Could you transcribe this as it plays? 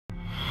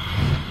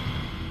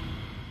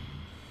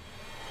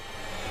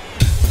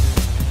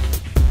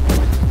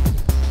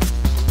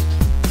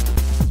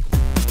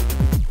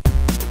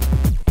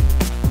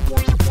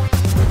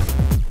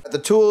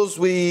tools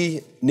we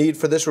need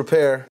for this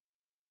repair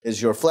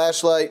is your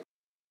flashlight,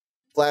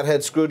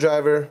 flathead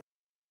screwdriver,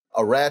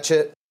 a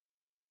ratchet.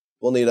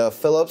 We'll need a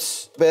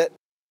Phillips bit,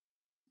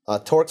 a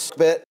Torx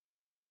bit,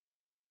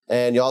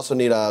 and you also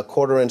need a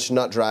 1/4-inch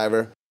nut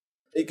driver.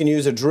 You can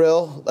use a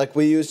drill like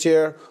we used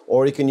here,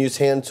 or you can use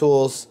hand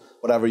tools,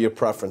 whatever your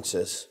preference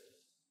is.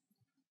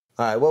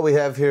 All right, what we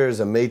have here is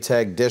a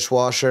Maytag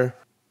dishwasher.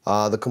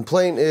 The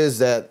complaint is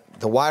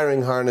that the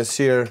wiring harness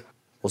here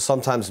will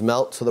sometimes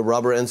melt to the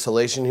rubber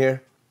insulation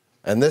here.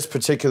 In this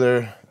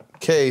particular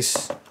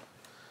case,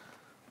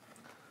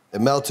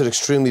 it melted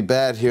extremely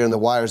bad here and the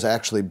wires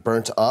actually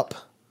burnt up.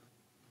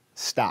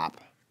 Stop.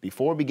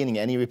 Before beginning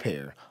any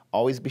repair,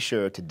 always be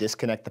sure to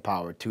disconnect the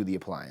power to the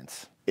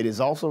appliance. It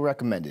is also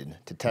recommended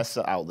to test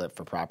the outlet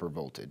for proper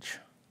voltage.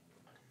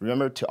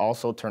 Remember to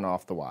also turn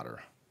off the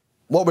water.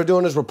 What we're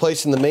doing is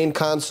replacing the main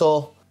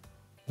console,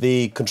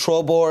 the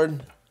control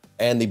board,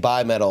 and the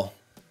bimetal.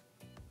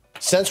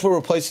 Since we're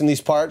replacing these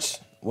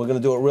parts, we're gonna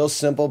do it real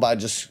simple by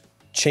just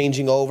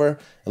changing over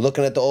and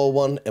looking at the old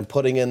one and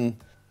putting in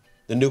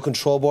the new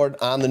control board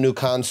on the new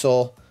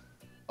console,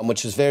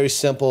 which is very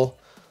simple.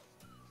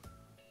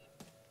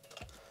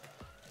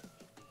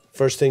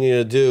 First thing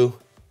you're gonna do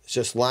is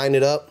just line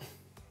it up.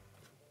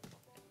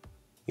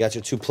 You got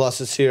your 2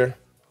 pluses here.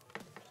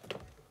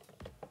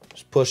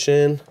 Just push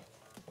in.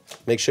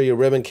 Make sure your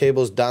ribbon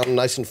cable's down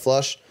nice and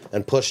flush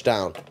and push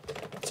down.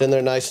 It's in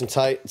there nice and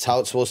tight. It's how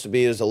it's supposed to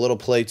be. There's a little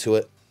play to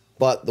it.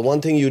 But the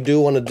one thing you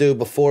do want to do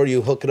before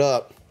you hook it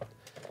up,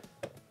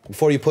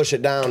 before you push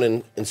it down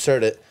and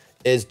insert it,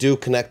 is do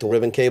connect the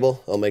ribbon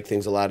cable. It'll make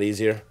things a lot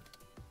easier.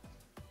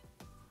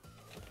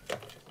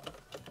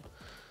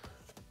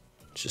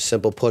 Just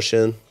simple push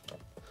in.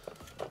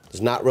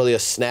 There's not really a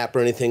snap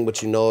or anything,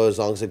 but you know as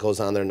long as it goes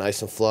on there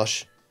nice and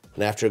flush.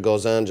 And after it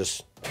goes on,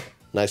 just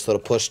nice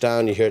little push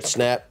down, you hear it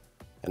snap,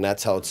 and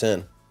that's how it's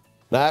in.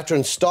 Now after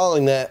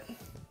installing that,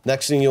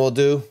 next thing you will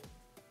do,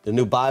 the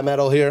new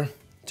bimetal here,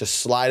 just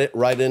slide it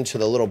right into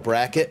the little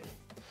bracket,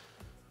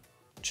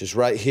 which is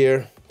right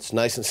here. It's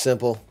nice and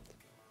simple.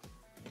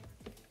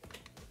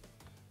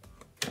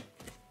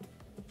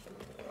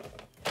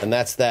 And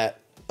that's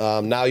that.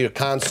 Now your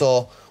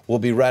console will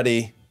be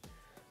ready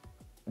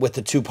with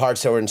the 2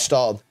 parts that were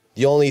installed.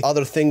 The only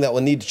other thing that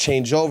we'll need to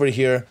change over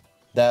here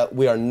that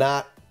we are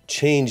not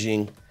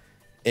changing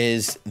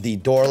is the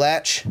door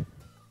latch,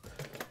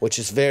 which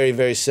is very,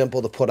 very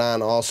simple to put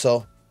on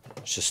also.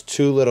 It's just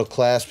 2 little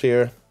clasps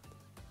here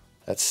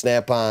that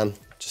snap on.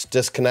 Just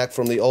disconnect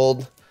from the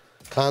old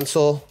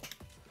console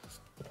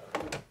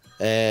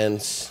and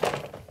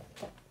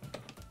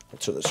I'll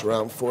turn this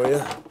around for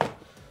you.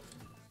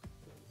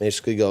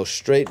 Basically go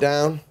straight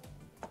down.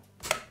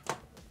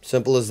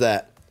 Simple as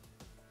that.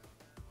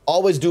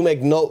 Always do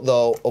make note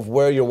though of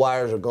where your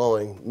wires are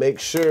going. Make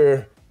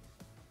sure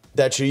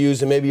that you're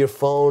using maybe your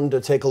phone to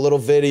take a little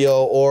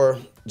video, or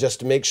just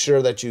to make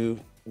sure that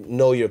you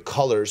know your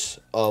colors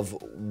of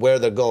where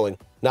they're going.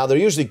 Now they're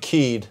usually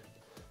keyed,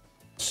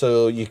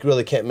 so you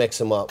really can't mix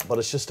them up, but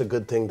it's just a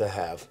good thing to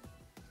have.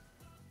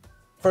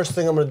 First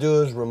thing I'm gonna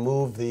do is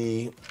remove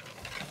the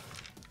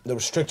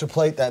restrictor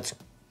plate that's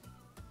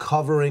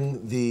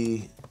covering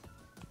the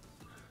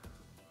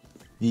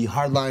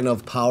hard line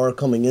of power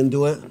coming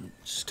into it.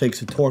 Just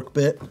takes a torque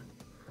bit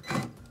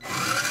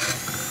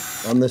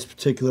on this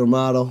particular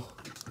model.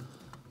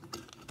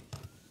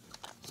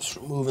 Just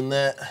removing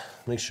that.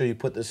 Make sure you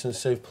put this in a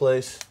safe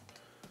place.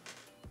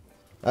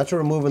 After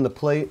removing the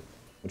plate,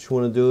 what you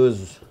want to do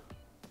is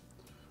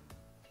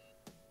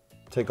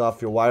take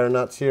off your wire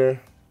nuts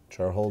here, which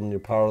are holding your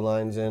power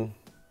lines in.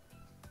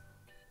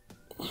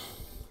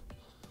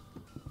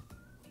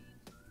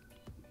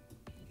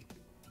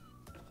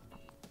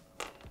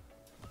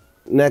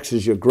 Next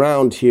is your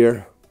ground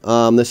here.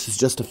 This is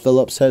just a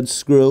Phillips head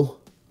screw.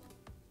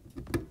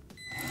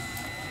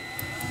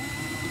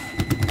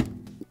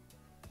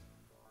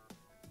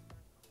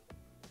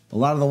 A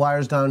lot of the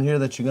wires down here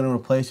that you're going to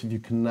replace if you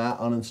cannot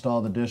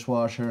uninstall the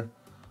dishwasher,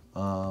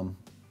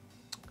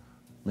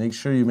 make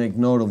sure you make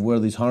note of where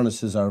these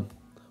harnesses are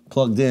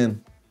plugged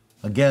in.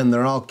 Again,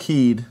 they're all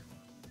keyed,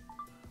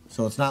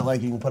 so it's not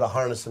like you can put a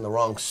harness in the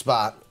wrong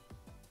spot.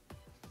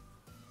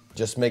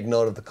 Just make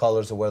note of the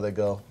colors of where they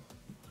go.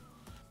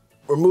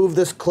 Remove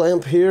this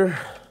clamp here.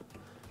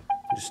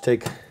 Just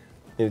take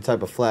any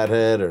type of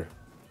flathead or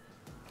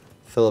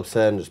Phillips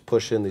head and just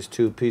push in these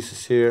 2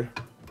 pieces here.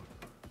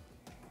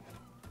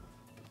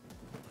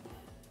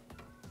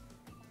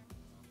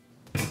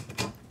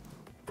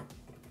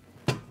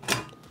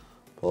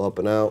 Pull up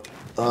and out.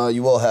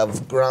 You will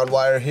have ground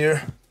wire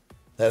here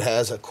that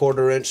has a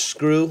 1/4-inch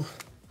screw.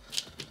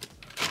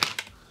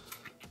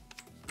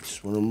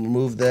 Just want to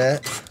remove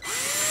that.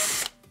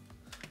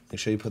 Make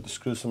sure you put the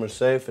screw somewhere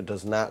safe. It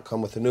does not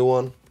come with a new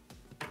one.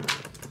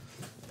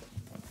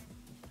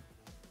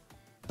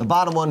 The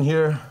bottom one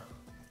here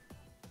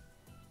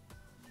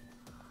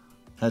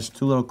has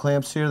 2 little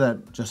clamps here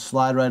that just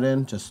slide right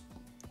in. Just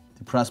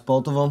depress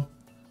both of them,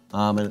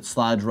 and it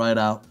slides right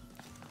out.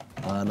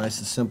 Nice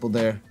and simple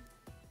there.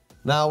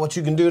 Now what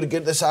you can do to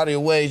get this out of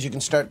your way is you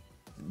can start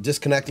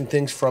disconnecting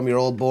things from your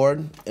old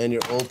board and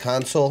your old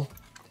console.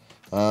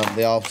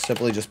 They all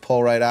simply just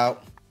pull right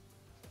out.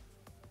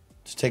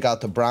 Just take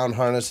out the brown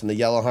harness and the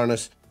yellow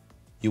harness.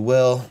 You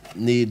will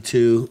need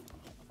to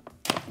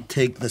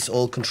take this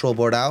old control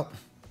board out.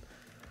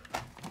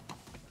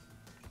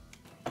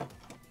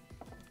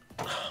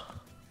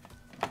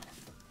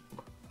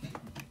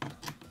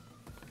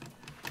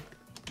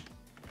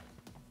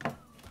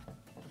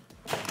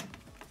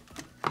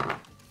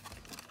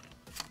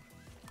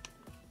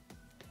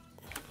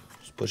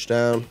 Just push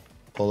down,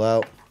 pull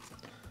out,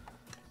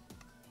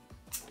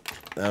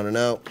 down and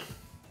out.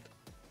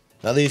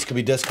 Now these can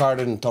be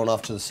discarded and thrown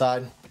off to the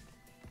side.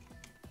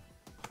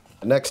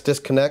 Next,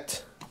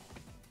 disconnect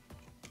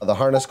the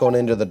harness going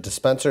into the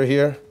dispenser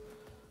here.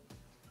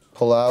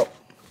 Pull out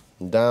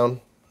and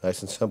down,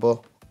 nice and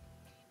simple.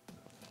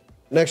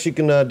 Next, you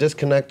can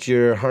disconnect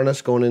your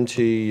harness going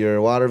into your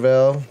water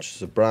valve, which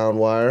is a brown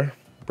wire,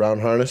 brown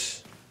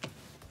harness.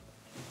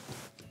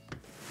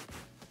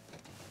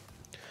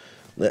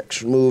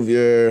 Next, remove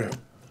your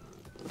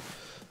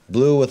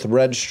blue with the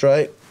red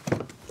stripe,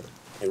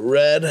 your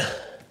red.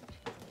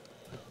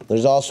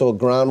 There's also a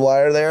ground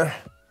wire there,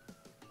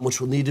 which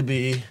will need to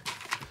be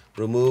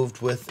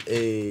removed with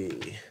a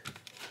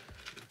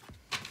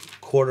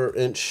 1/4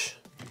 inch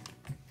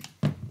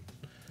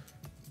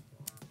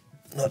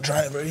nut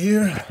driver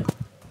here.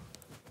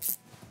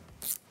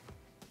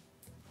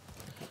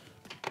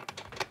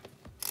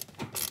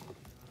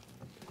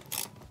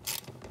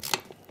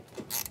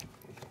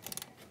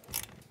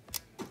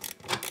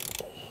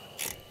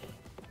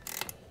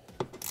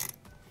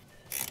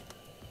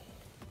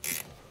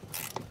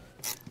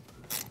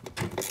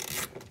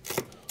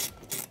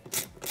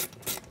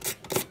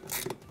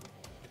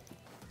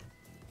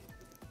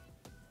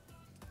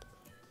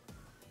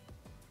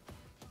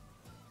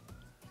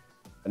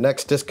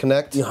 Next,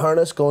 disconnect the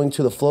harness going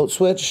to the float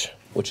switch,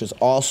 which is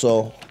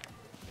also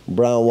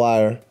brown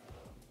wire.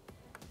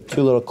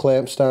 2 little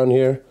clamps down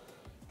here.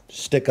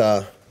 Stick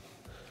a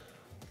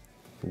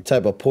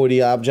type of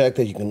pointy object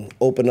that you can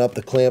open up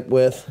the clamp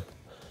with.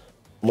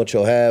 And what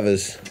you'll have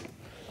is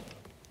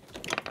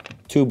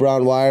 2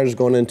 brown wires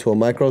going into a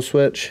micro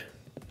switch,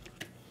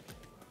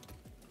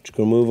 which you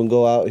can remove and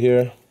go out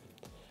here.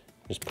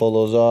 Just pull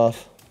those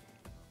off.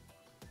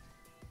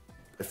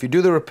 If you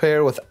do the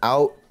repair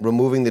without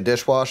removing the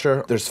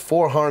dishwasher, there's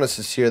 4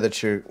 harnesses here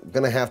that you're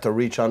gonna have to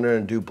reach under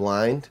and do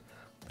blind.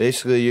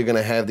 Basically, you're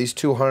gonna have these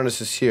 2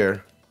 harnesses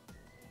here.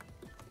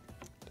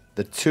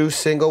 The 2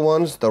 single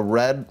ones, the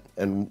red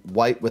and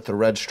white with the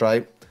red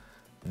stripe,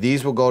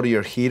 these will go to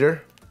your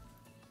heater.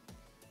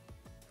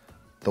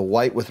 The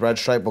white with red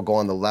stripe will go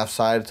on the left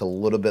side. It's a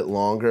little bit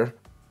longer,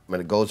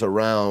 and it goes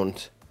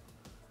around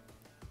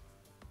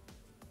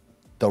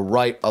the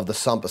right of the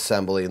sump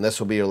assembly, and this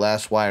will be your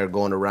last wire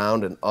going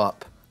around and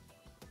up.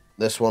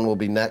 This one will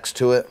be next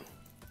to it,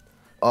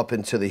 up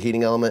into the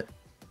heating element.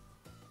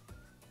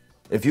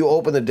 If you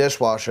open the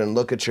dishwasher and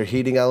look at your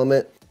heating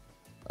element,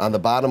 on the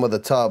bottom of the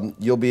tub,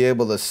 you'll be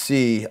able to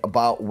see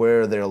about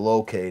where they're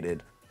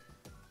located.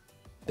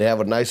 They have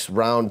a nice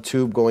round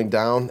tube going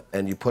down,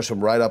 and you push them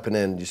right up and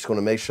in. You just want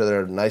to make sure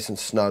they're nice and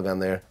snug on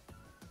there.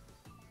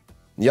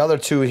 The other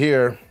 2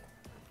 here,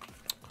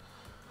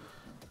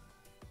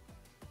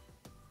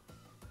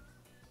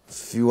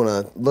 if you want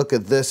to look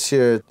at this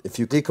here, if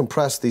you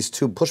decompress these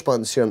 2 push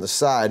buttons here on the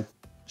side,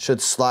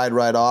 should slide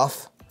right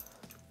off.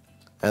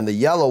 And the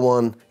yellow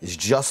one is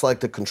just like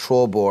the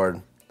control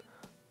board.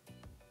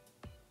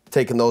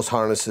 Taking those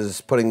harnesses,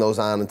 putting those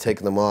on and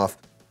taking them off.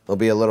 There'll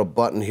be a little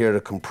button here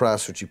to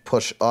compress, which you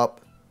push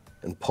up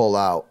and pull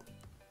out.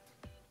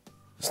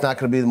 It's not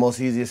going to be the most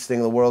easiest thing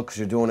in the world because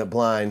you're doing it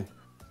blind.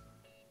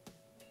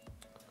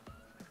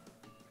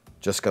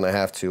 Just going to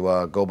have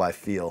to go by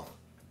feel,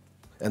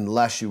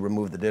 unless you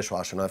remove the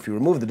dishwasher. Now, if you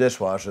remove the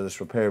dishwasher,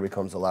 this repair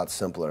becomes a lot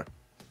simpler.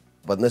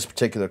 But in this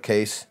particular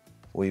case,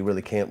 we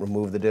really can't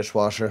remove the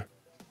dishwasher.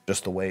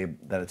 Just the way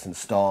that it's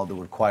installed, it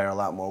would require a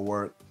lot more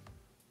work.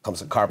 Comes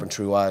to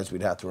carpentry-wise,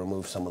 we'd have to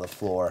remove some of the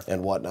floor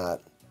and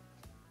whatnot.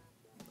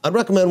 I'd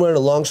recommend wearing a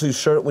long sleeve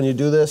shirt when you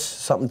do this,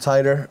 something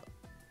tighter.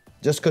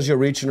 Just because you're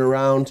reaching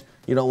around,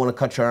 you don't want to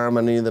cut your arm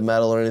on any of the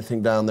metal or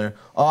anything down there.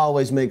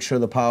 Always make sure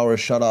the power is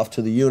shut off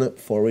to the unit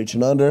before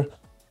reaching under,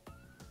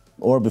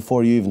 or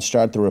before you even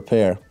start the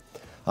repair.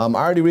 I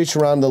already reached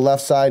around the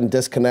left side and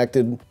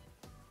disconnected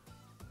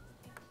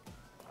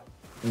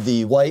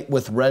the white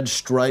with red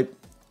stripe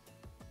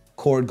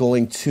cord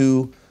going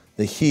to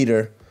the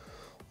heater.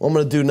 What I'm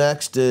going to do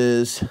next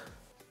is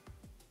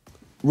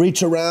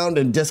reach around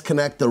and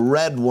disconnect the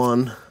red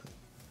one,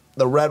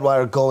 the red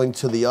wire going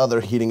to the other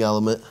heating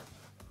element.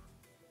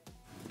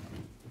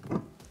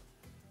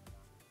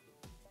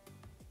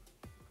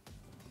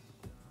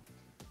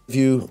 If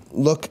you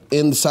look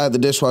inside the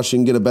dishwasher, you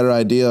can get a better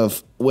idea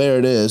of where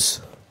it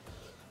is.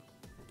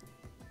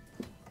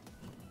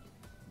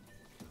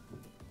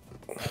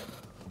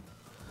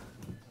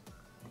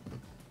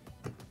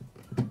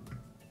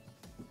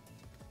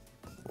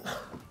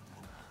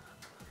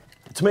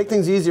 To make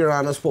things easier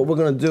on us, what we're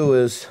going to do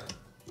is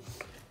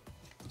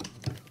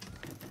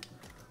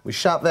We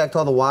shop vac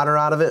all the water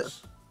out of it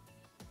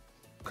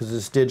because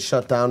this did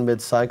shut down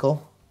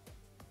mid-cycle.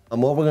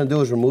 And what we're gonna do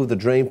is remove the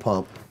drain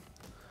pump.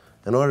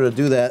 In order to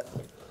do that,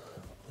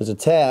 there's a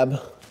tab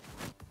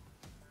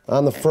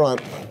on the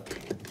front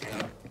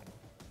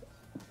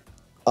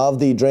of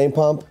the drain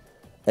pump,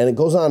 and it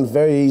goes on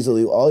very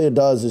easily. All it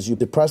does is you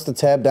depress the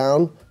tab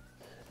down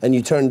and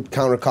you turn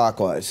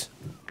counterclockwise.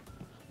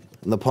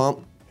 And the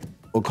pump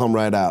will come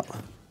right out.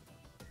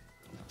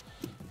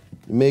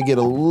 You may get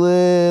a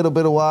little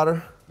bit of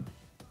water,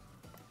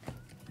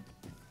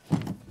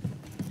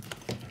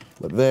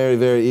 but very,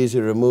 very easy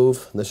to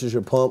remove. This is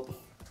your pump.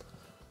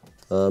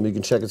 You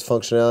can check its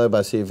functionality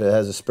by seeing if it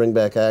has a spring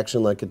back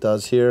action like it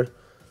does here.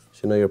 So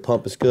you know your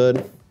pump is good.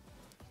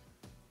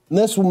 And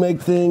this will make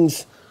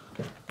things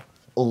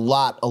a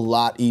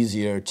lot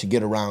easier to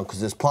get around,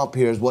 because this pump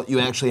here is what you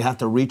actually have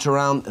to reach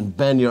around and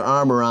bend your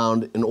arm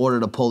around in order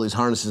to pull these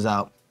harnesses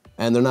out.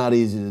 And they're not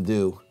easy to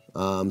do.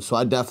 So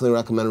I definitely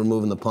recommend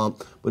removing the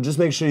pump, but just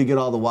make sure you get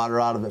all the water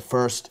out of it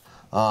first,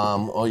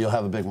 or you'll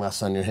have a big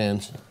mess on your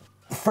hands.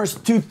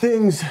 First two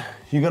things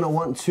you're gonna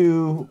want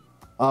to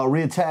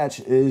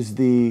reattach is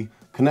the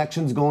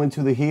connections going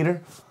to the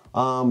heater.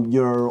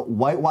 Your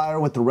white wire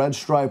with the red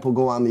stripe will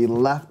go on the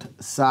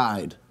left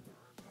side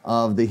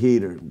of the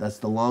heater. That's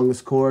the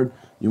longest cord.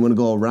 You wanna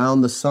go around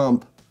the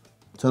sump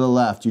to the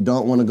left. You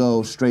don't wanna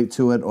go straight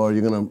to it, or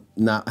you're gonna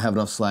not have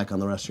enough slack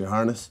on the rest of your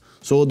harness.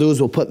 So what we'll do is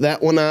we'll put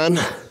that one on,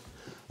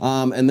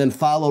 and then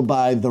followed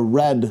by the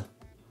red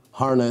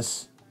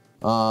harness,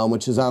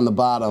 which is on the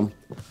bottom.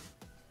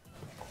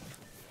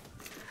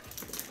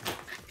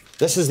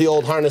 This is the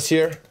old harness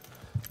here.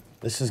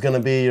 This is gonna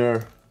be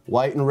your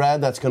white and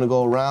red. That's gonna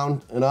go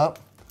around and up.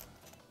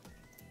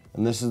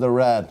 And this is the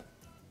red.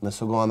 And this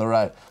will go on the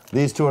right.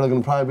 These two are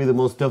gonna probably be the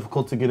most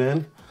difficult to get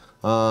in,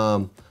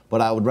 but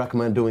I would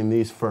recommend doing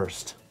these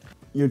first.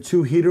 Your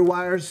two heater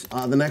wires,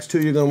 the next two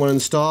you're gonna wanna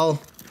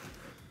install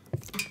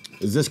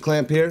is this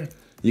clamp here.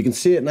 You can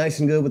see it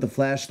nice and good with the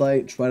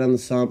flashlight. It's right on the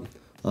sump.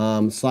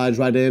 Slides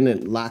right in,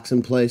 it locks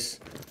in place.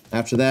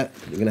 After that,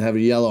 you're gonna have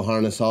a yellow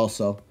harness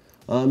also.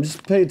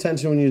 Just pay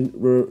attention when you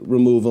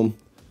remove them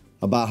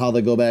about how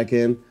they go back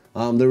in.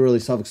 They're really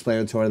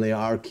self-explanatory, and they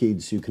are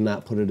keyed, so you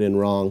cannot put it in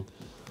wrong.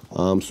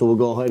 So we'll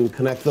go ahead and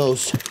connect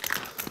those.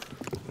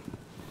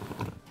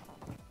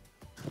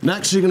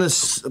 Next, you're gonna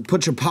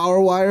put your power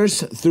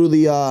wires through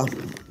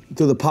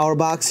the power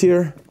box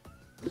here.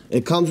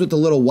 It comes with a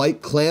little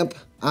white clamp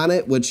on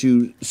it, which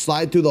you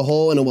slide through the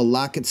hole and it will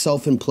lock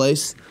itself in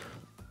place.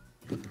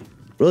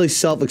 Really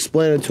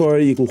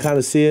self-explanatory, you can kind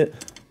of see it.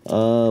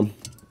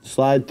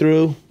 Slide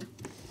through.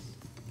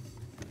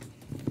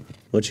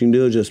 What you can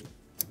do is just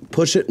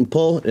push it and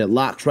pull, and it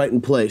locks right in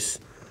place.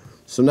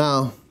 So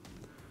now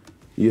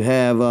you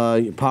have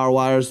your power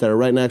wires that are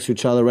right next to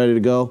each other, ready to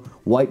go.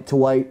 White to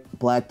white,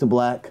 black to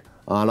black.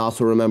 And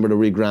also remember to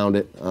reground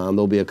it.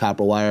 There'll be a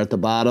copper wire at the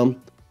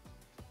bottom.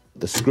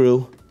 The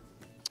screw.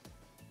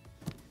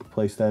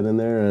 Place that in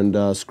there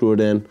and screw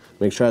it in.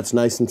 Make sure it's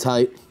nice and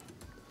tight.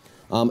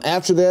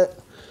 After that,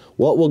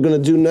 what we're gonna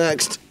do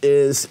next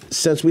is,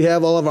 since we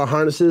have all of our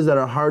harnesses that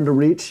are hard to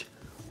reach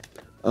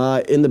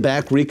in the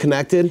back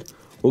reconnected,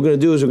 what we're gonna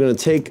do is we're gonna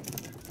take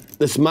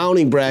this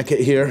mounting bracket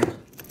here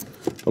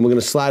and we're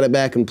gonna slide it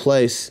back in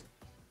place.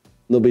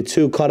 There'll be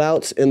two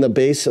cutouts in the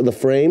base of the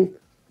frame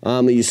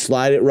that you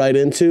slide it right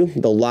into.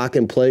 They'll lock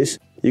in place.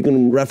 You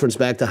can reference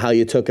back to how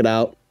you took it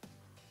out.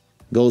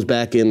 Goes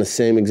back in the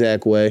same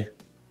exact way.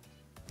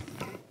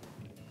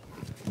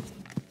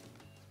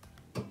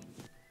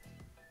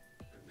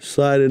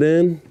 Slide it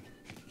in,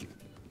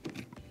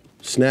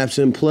 snaps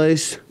in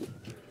place.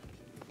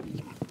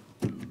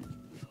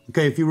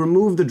 Okay, if you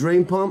remove the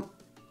drain pump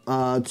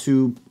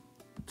to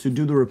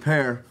do the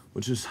repair,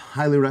 which is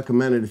highly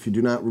recommended if you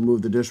do not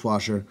remove the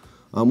dishwasher,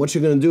 what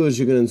you're gonna do is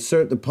you're gonna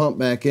insert the pump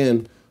back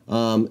in.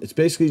 It's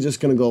basically just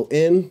gonna go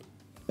in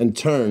and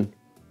turn.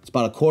 It's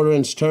about a 1/4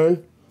 inch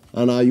turn,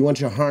 and you want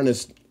your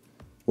harness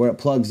where it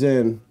plugs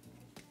in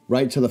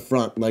right to the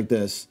front like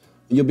this.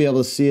 You'll be able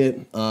to see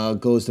it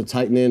goes to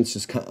tighten in. It's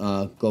just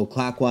go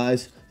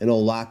clockwise and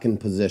it'll lock in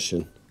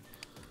position.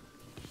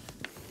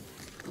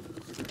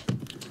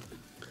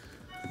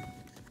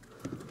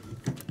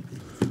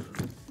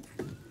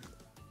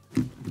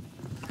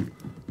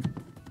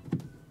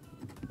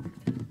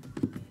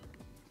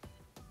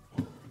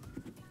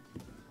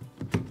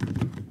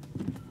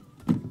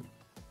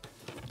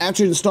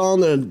 After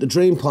installing the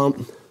drain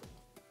pump,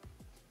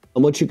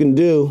 what you can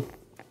do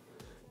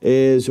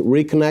is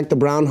reconnect the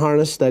brown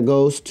harness that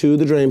goes to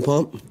the drain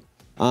pump,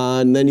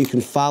 and then you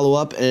can follow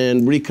up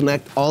and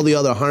reconnect all the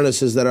other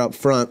harnesses that are up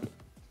front.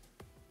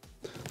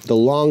 The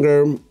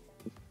longer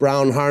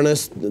brown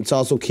harness, it's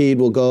also keyed,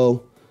 will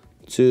go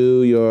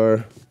to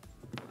your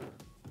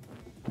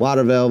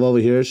water valve over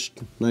here.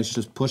 Nice,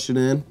 just push it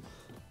in.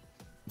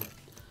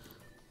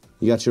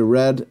 You got your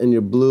red and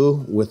your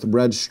blue with the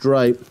red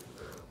stripe.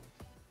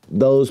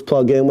 Those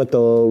plug in with the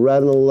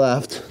red on the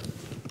left.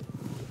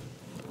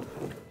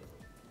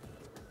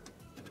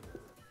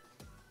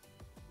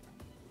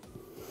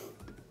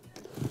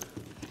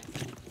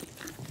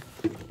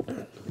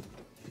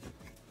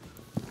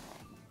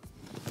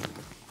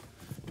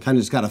 Kind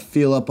of just got to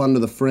feel up under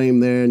the frame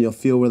there and you'll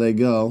feel where they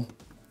go.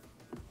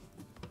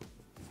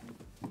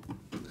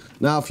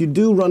 Now, if you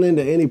do run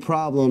into any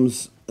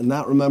problems and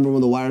not remember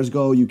where the wires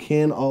go, you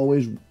can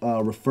always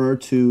refer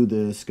to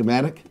the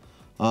schematic.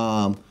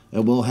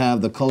 It will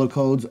have the color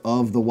codes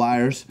of the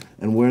wires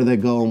and where they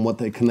go and what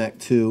they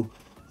connect to.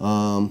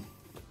 Or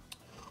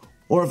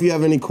if you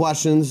have any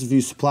questions, if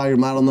you supply your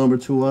model number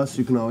to us,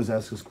 you can always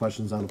ask us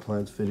questions on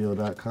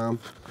ApplianceVideo.com.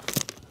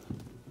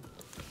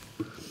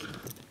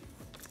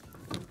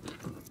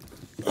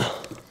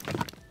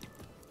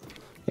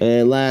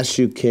 And last,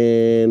 you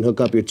can hook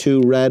up your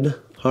 2 red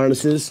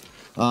harnesses.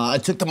 I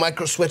took the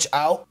micro switch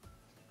out,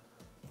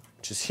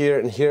 which is here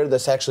and here.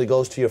 This actually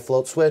goes to your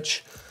float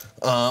switch.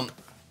 You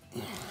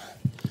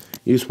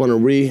just want to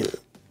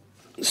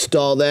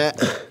reinstall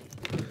that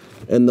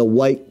and the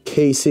white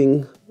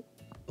casing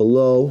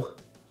below.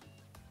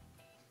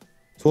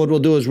 So what we'll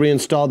do is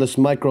reinstall this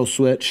micro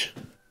switch.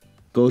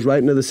 Goes right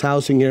into this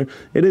housing here.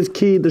 It is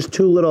keyed. There's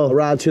 2 little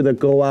rods here that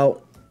go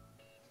out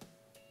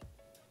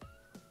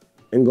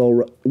and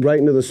go right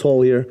into this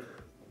hole here.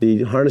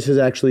 The harnesses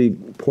actually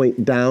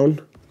point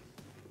down.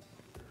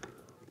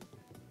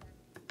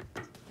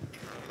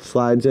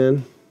 Slides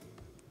in,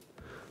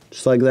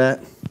 just like that.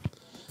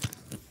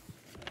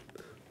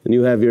 And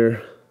you have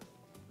your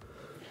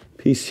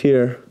piece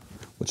here,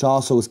 which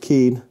also is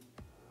keyed.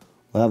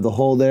 We'll have the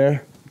hole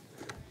there.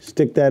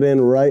 Stick that in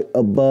right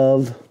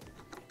above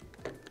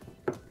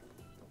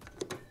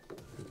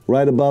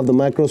the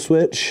micro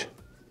switch.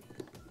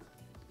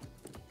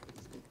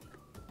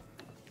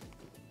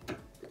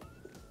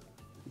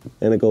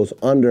 And it goes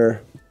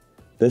under.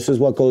 This is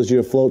what goes to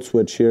your float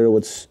switch here,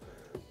 which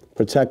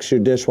protects your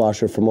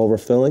dishwasher from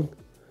overfilling.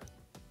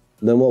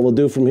 Then what we'll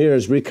do from here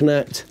is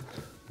reconnect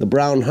the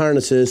brown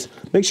harnesses.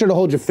 Make sure to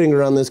hold your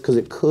finger on this because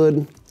it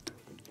could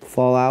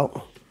fall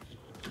out.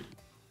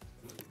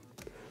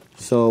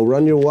 So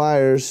run your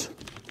wires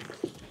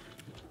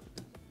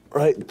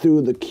right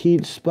through the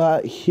keyed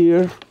spot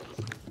here,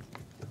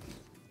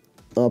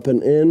 up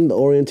and in. The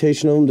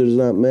orientation of them does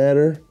not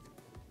matter.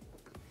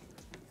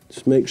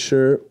 Just make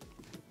sure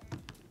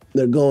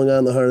they're going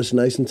on the harness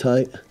nice and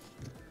tight.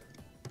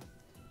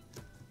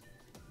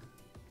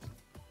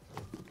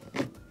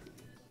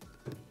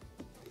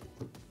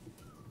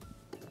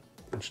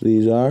 Which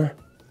these are.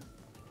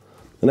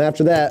 And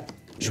after that,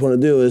 what you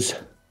want to do is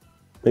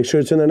make sure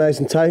it's in there nice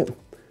and tight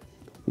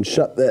and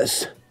shut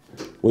this,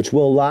 which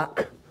will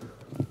lock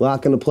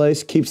into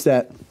place, keeps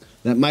that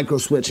micro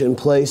switch in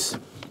place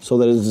so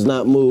that it does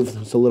not move.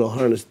 It's a little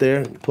harness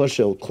there. Push,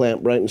 it'll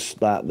clamp right in the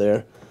spot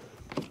there.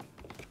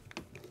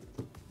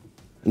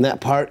 And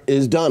that part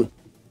is done.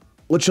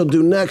 What you'll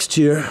do next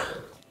here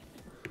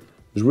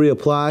is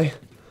reapply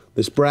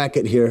this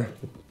bracket here,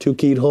 2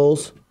 keyed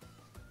holes.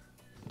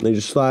 And they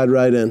just slide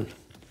right in.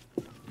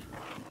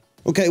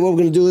 Okay, what we're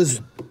gonna do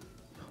is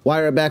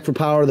wire it back for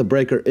power. The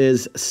breaker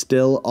is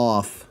still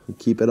off.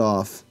 Keep it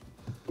off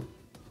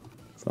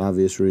for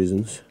obvious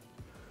reasons.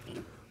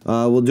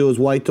 We'll do is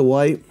white to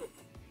white.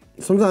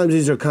 Sometimes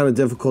these are kind of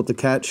difficult to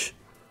catch.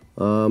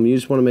 You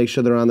just want to make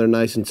sure they're on there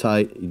nice and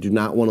tight. You do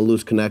not want a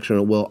loose connection,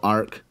 it will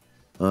arc.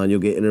 And you'll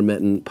get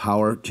intermittent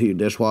power to your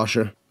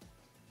dishwasher,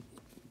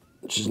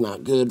 which is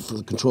not good for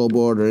the control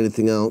board or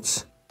anything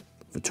else.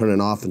 For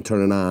turning off and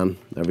turning on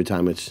every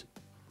time it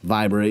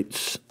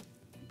vibrates.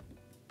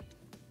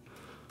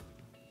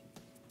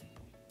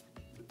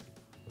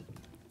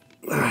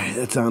 All right,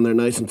 that's on there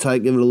nice and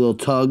tight. Give it a little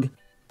tug.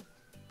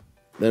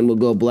 Then we'll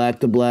go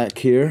black to black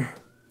here.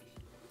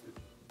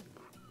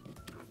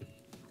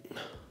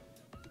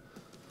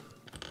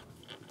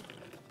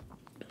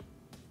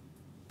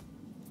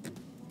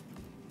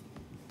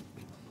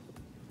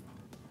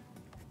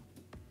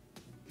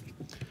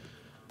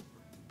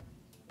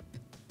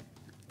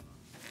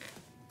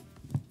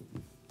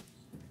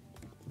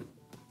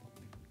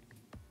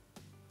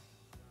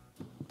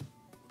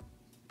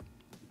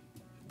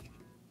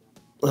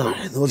 All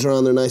right, those are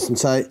on there nice and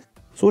tight.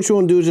 So what you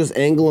want to do is just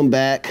angle them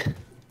back,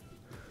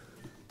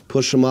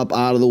 push them up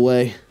out of the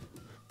way.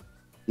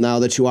 Now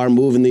that you are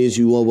moving these,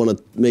 you will want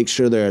to make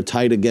sure they're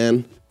tight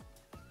again.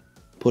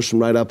 Push them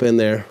right up in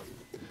there.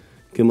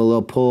 Give them a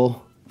little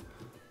pull,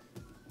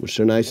 which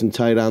they're nice and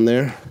tight on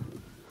there.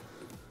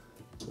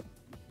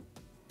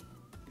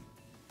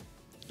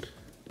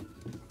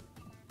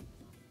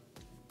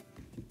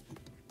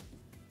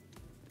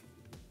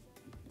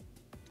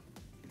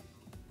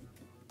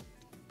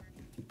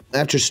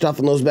 After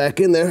stuffing those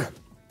back in there,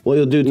 what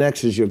you'll do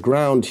next is your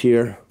ground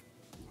here.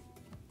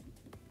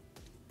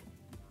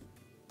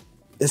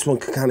 This one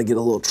can kind of get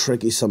a little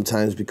tricky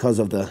sometimes because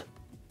of the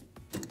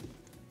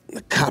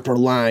copper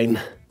line.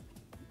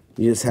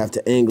 You just have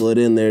to angle it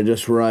in there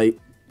just right.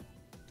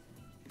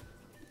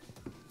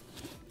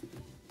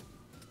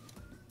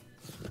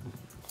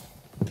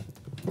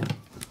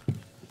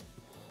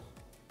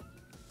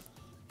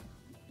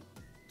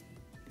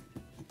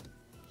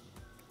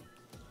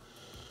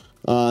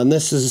 And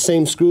this is the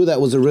same screw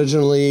that was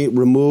originally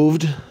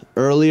removed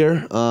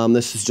earlier.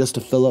 This is just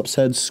a Phillips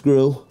head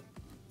screw.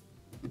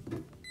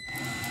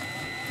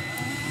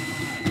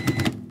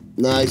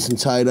 Nice and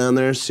tight on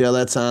there. See how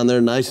that's on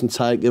there? Nice and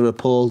tight. Give it a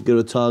pull, give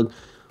it a tug.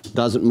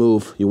 Doesn't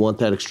move. You want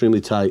that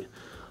extremely tight.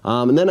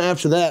 And then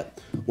after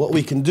that, what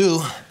we can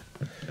do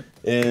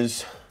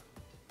is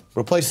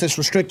replace this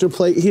restrictor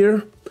plate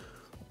here,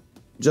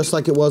 just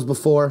like it was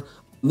before.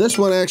 This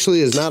one actually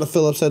is not a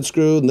Phillips head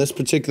screw, and this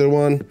particular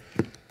one,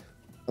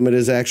 it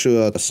is actually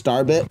a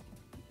star bit.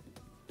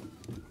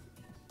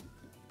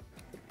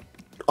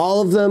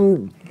 All of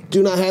them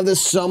do not have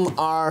this. Some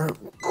are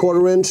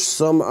 1/4 inch,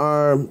 some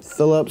are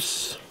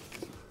Phillips,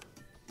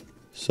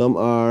 some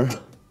are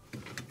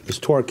this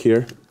torque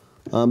here.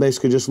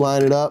 Basically just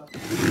line it up,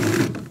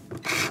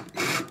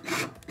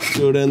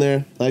 screw it in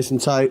there, nice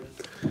and tight,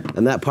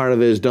 and that part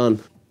of it is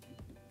done.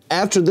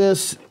 After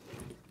this,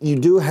 you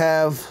do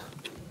have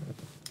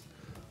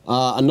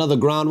another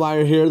ground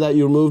wire here that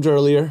you removed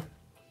earlier.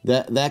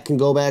 That can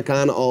go back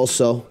on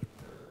also.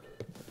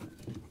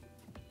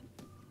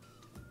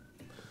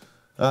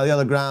 The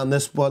other ground,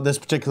 this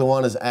particular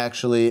one is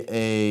actually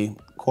a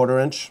 1/4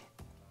 inch.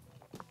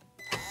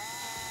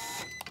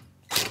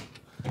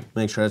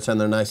 Make sure it's in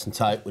there nice and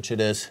tight, which it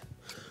is.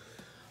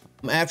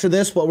 After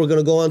this, what we're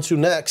gonna go on to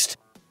next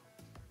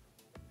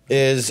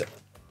is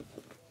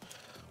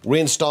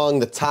reinstalling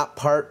the top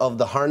part of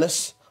the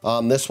harness.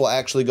 This will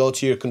actually go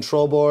to your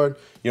control board,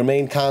 your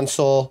main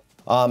console,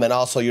 and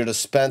also your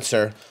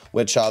dispenser,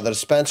 which the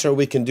dispenser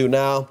we can do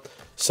now.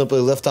 Simply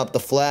lift up the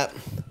flap.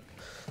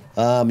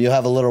 You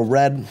have a little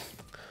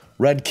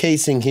red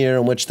casing here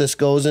in which this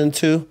goes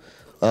into.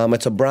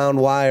 It's a brown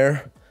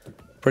wire.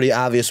 Pretty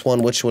obvious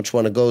one which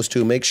one it goes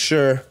to. Make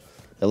sure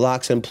it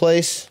locks in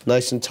place,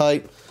 nice and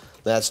tight.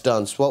 That's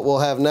done. So what we'll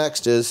have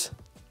next is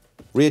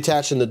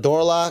reattaching the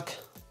door lock,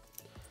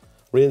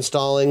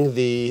 reinstalling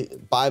the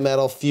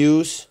bimetal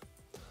fuse,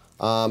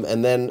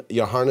 and then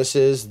your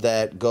harnesses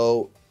that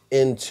go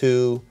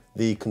into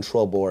the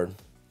control board.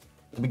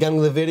 At the beginning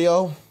of the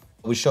video,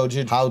 we showed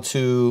you how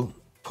to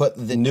put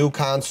the new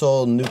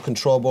console, new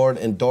control board,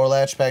 and door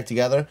latch back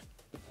together.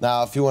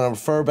 Now, if you want to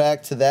refer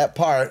back to that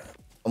part,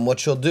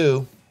 what you'll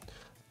do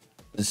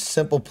is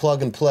simple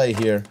plug and play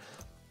here.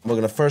 We're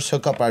going to first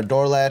hook up our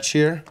door latch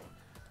here.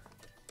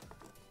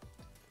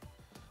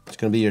 It's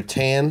going to be your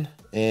tan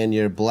and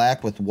your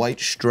black with white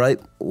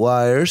stripe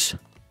wires.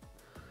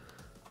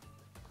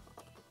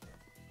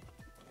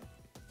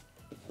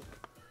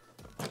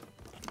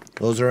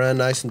 Those are in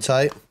nice and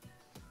tight.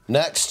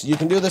 Next, you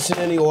can do this in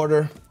any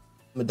order.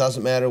 It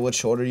doesn't matter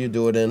which order you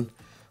do it in.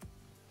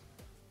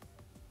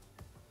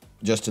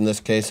 Just in this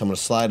case, I'm going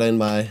to slide in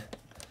my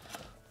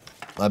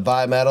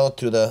bimetal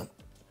to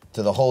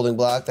the holding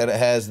block that it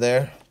has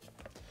there.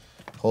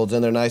 Holds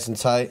in there nice and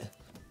tight.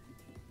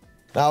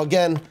 Now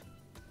again,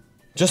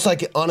 just like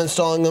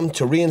uninstalling them,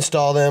 to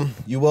reinstall them,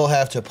 you will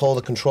have to pull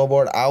the control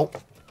board out.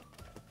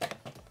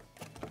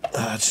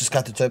 It's just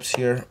got the tips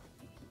here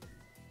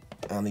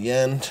on the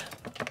end.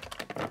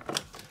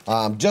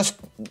 You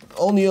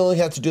only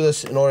have to do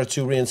this in order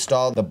to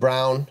reinstall the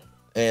brown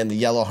and the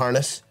yellow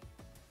harness.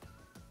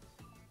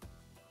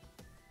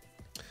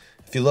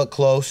 If you look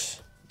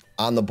close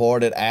on the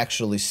board, it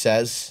actually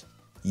says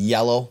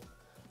yellow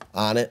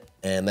on it,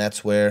 and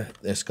that's where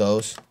this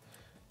goes.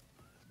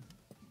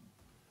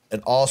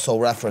 It also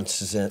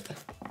references it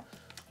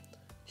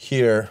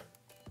here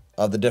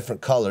of the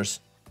different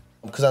colors,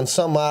 because on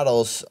some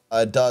models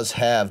it does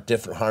have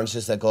different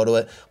harnesses that go to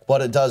it,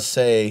 but it does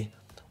say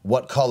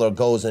what color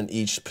goes in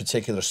each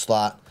particular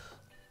slot.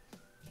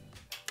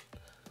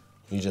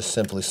 You just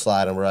simply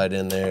slide them right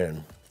in there,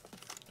 and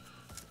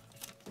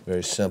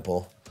very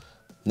simple.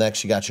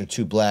 Next, you got your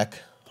two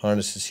black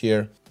harnesses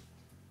here.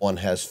 One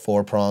has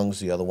 4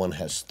 prongs, the other one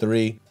has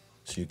 3,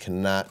 so you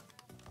cannot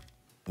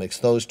mix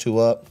those two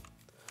up.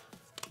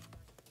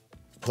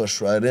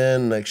 Push right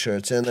in, make sure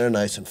it's in there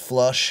nice and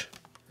flush.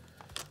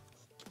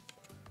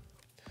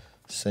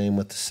 Same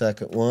with the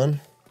second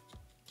one.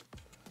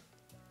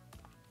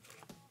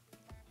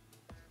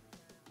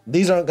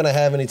 These aren't going to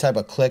have any type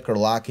of click or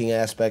locking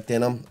aspect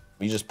in them.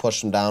 You just push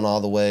them down all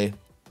the way,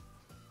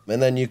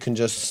 and then you can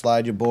just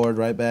slide your board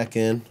right back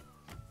in.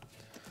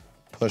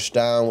 Push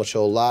down, which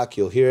will lock,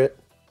 you'll hear it.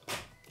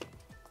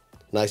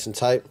 Nice and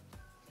tight.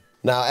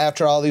 Now,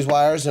 after all these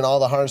wires and all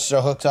the harnesses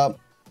are hooked up,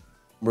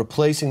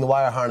 replacing the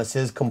wire harness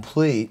is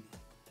complete.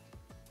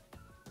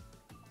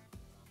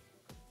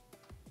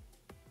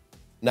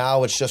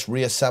 Now it's just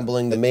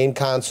reassembling the main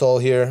console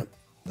here,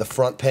 the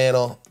front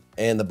panel,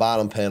 and the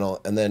bottom panel,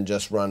 and then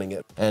just running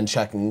it and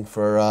checking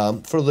for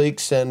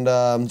leaks, and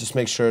just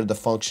make sure the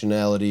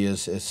functionality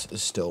is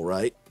still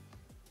right.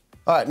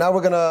 All right, now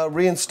we're gonna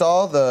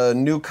reinstall the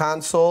new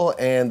console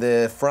and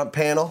the front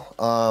panel.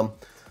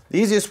 The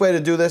easiest way to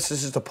do this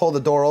is just to pull the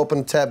door open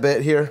a tad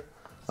bit here,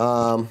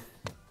 and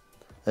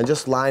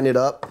just line it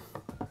up.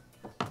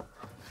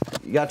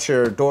 You got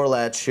your door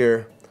latch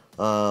here.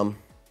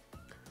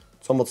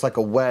 It's almost like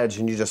a wedge,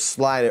 and you just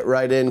slide it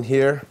right in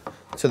here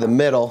to the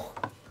middle,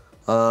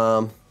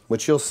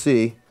 which you'll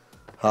see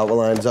how it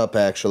lines up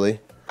actually.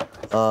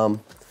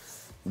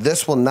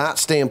 This will not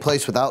stay in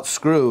place without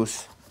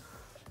screws,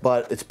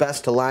 but it's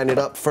best to line it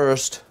up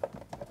first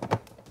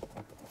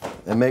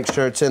and make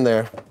sure it's in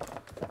there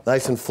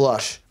nice and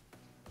flush.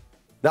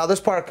 Now this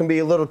part can be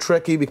a little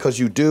tricky because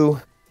you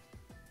do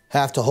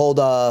have to hold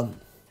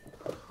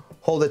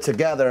it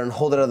together and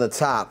hold it on the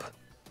top.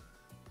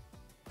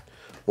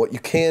 What you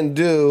can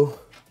do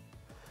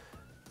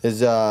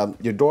is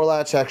your door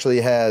latch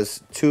actually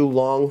has 2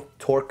 long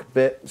torque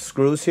bit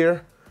screws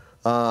here.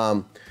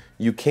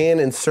 You can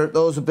insert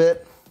those a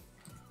bit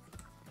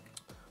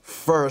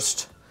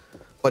first,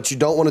 but you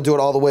don't want to do it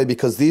all the way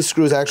because these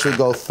screws actually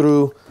go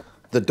through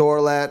the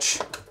door latch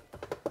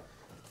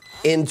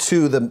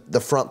into the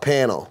front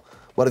panel.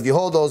 But if you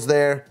hold those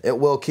there, it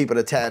will keep it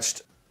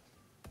attached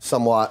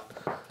somewhat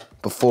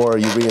before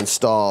you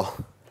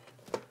reinstall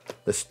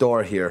this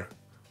door here.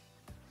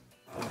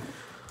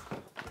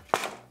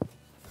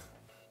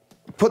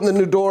 Putting the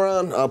new door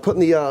on,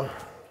 putting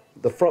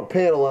the front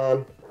panel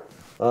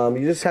on,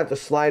 you just have to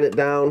slide it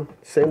down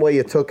same way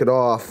you took it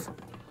off.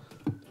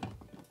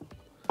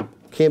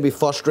 Can be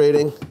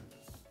frustrating.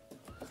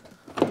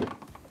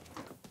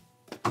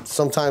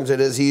 Sometimes it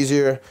is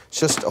easier. It's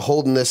just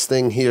holding this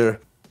thing here.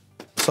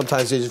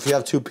 Sometimes if you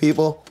have 2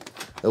 people,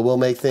 it will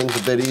make things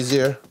a bit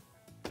easier.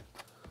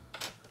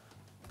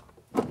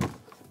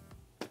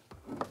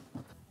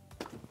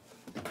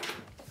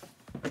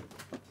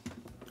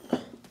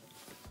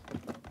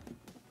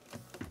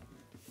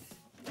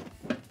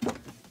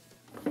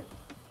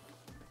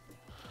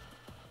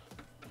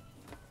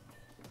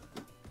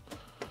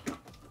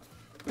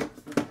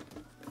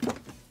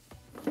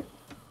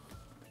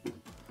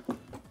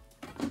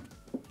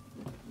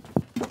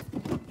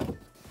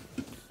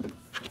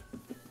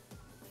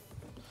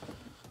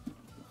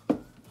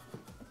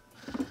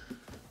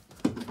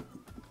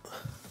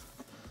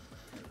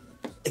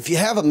 If you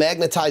have a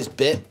magnetized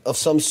bit of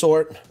some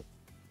sort,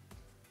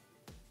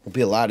 it'll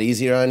be a lot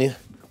easier on you.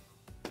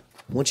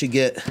 Once you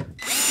get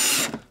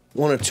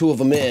 1 or 2 of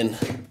them in,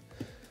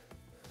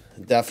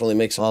 it definitely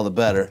makes all the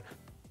better.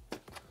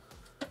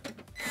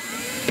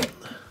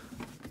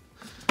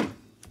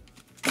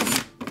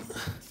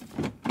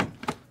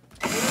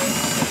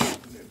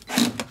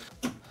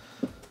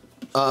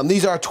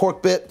 These are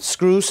torque bit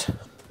screws.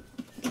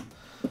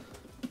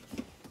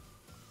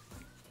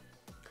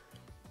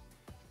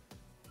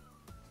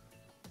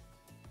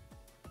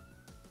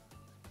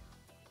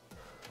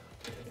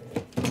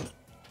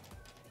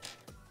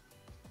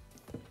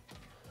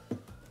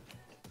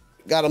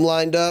 Got them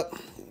lined up,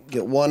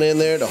 get 1 in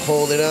there to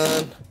hold it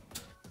on.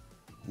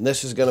 And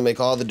this is gonna make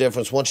all the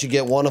difference. Once you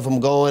get 1 of them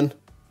going,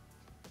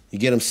 you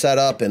get them set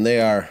up and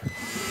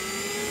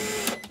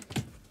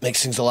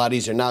makes things a lot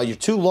easier. Now your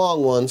 2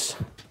 long ones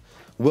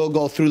will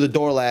go through the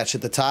door latch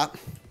at the top.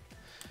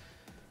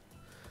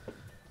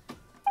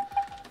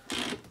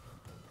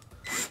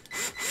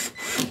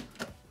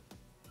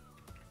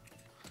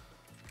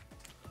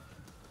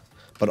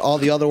 But all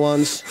the other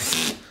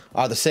ones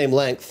are the same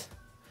length,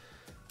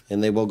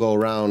 and they will go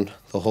around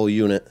the whole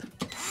unit.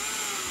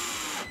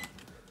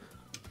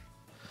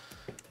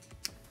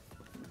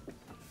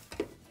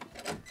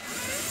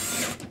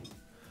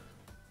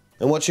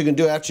 And what you can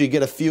do after you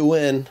get a few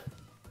in,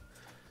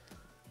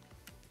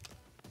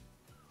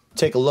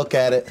 take a look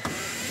at it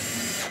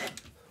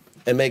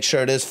and make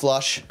sure it is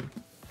flush.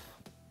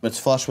 It's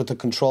flush with the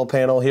control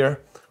panel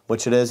here,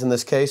 which it is in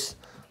this case.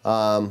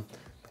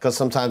 Because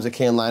sometimes it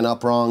can line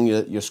up wrong,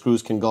 your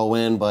screws can go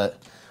in,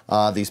 but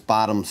these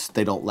bottoms,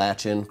 they don't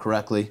latch in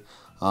correctly.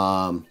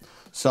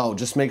 So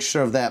just make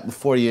sure of that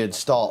before you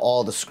install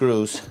all the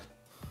screws.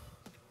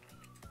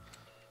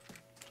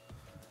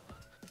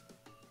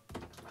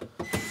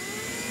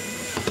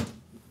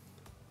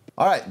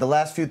 All right, the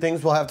last few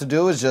things we'll have to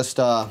do is just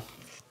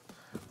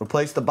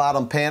replace the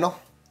bottom panel,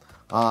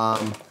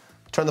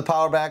 turn the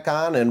power back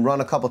on and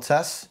run a couple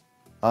tests.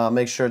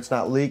 Make sure it's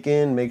not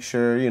leaking, make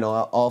sure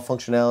all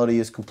functionality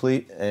is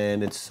complete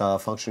and it's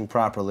functioning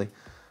properly.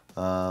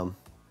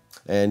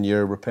 And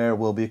your repair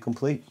will be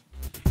complete.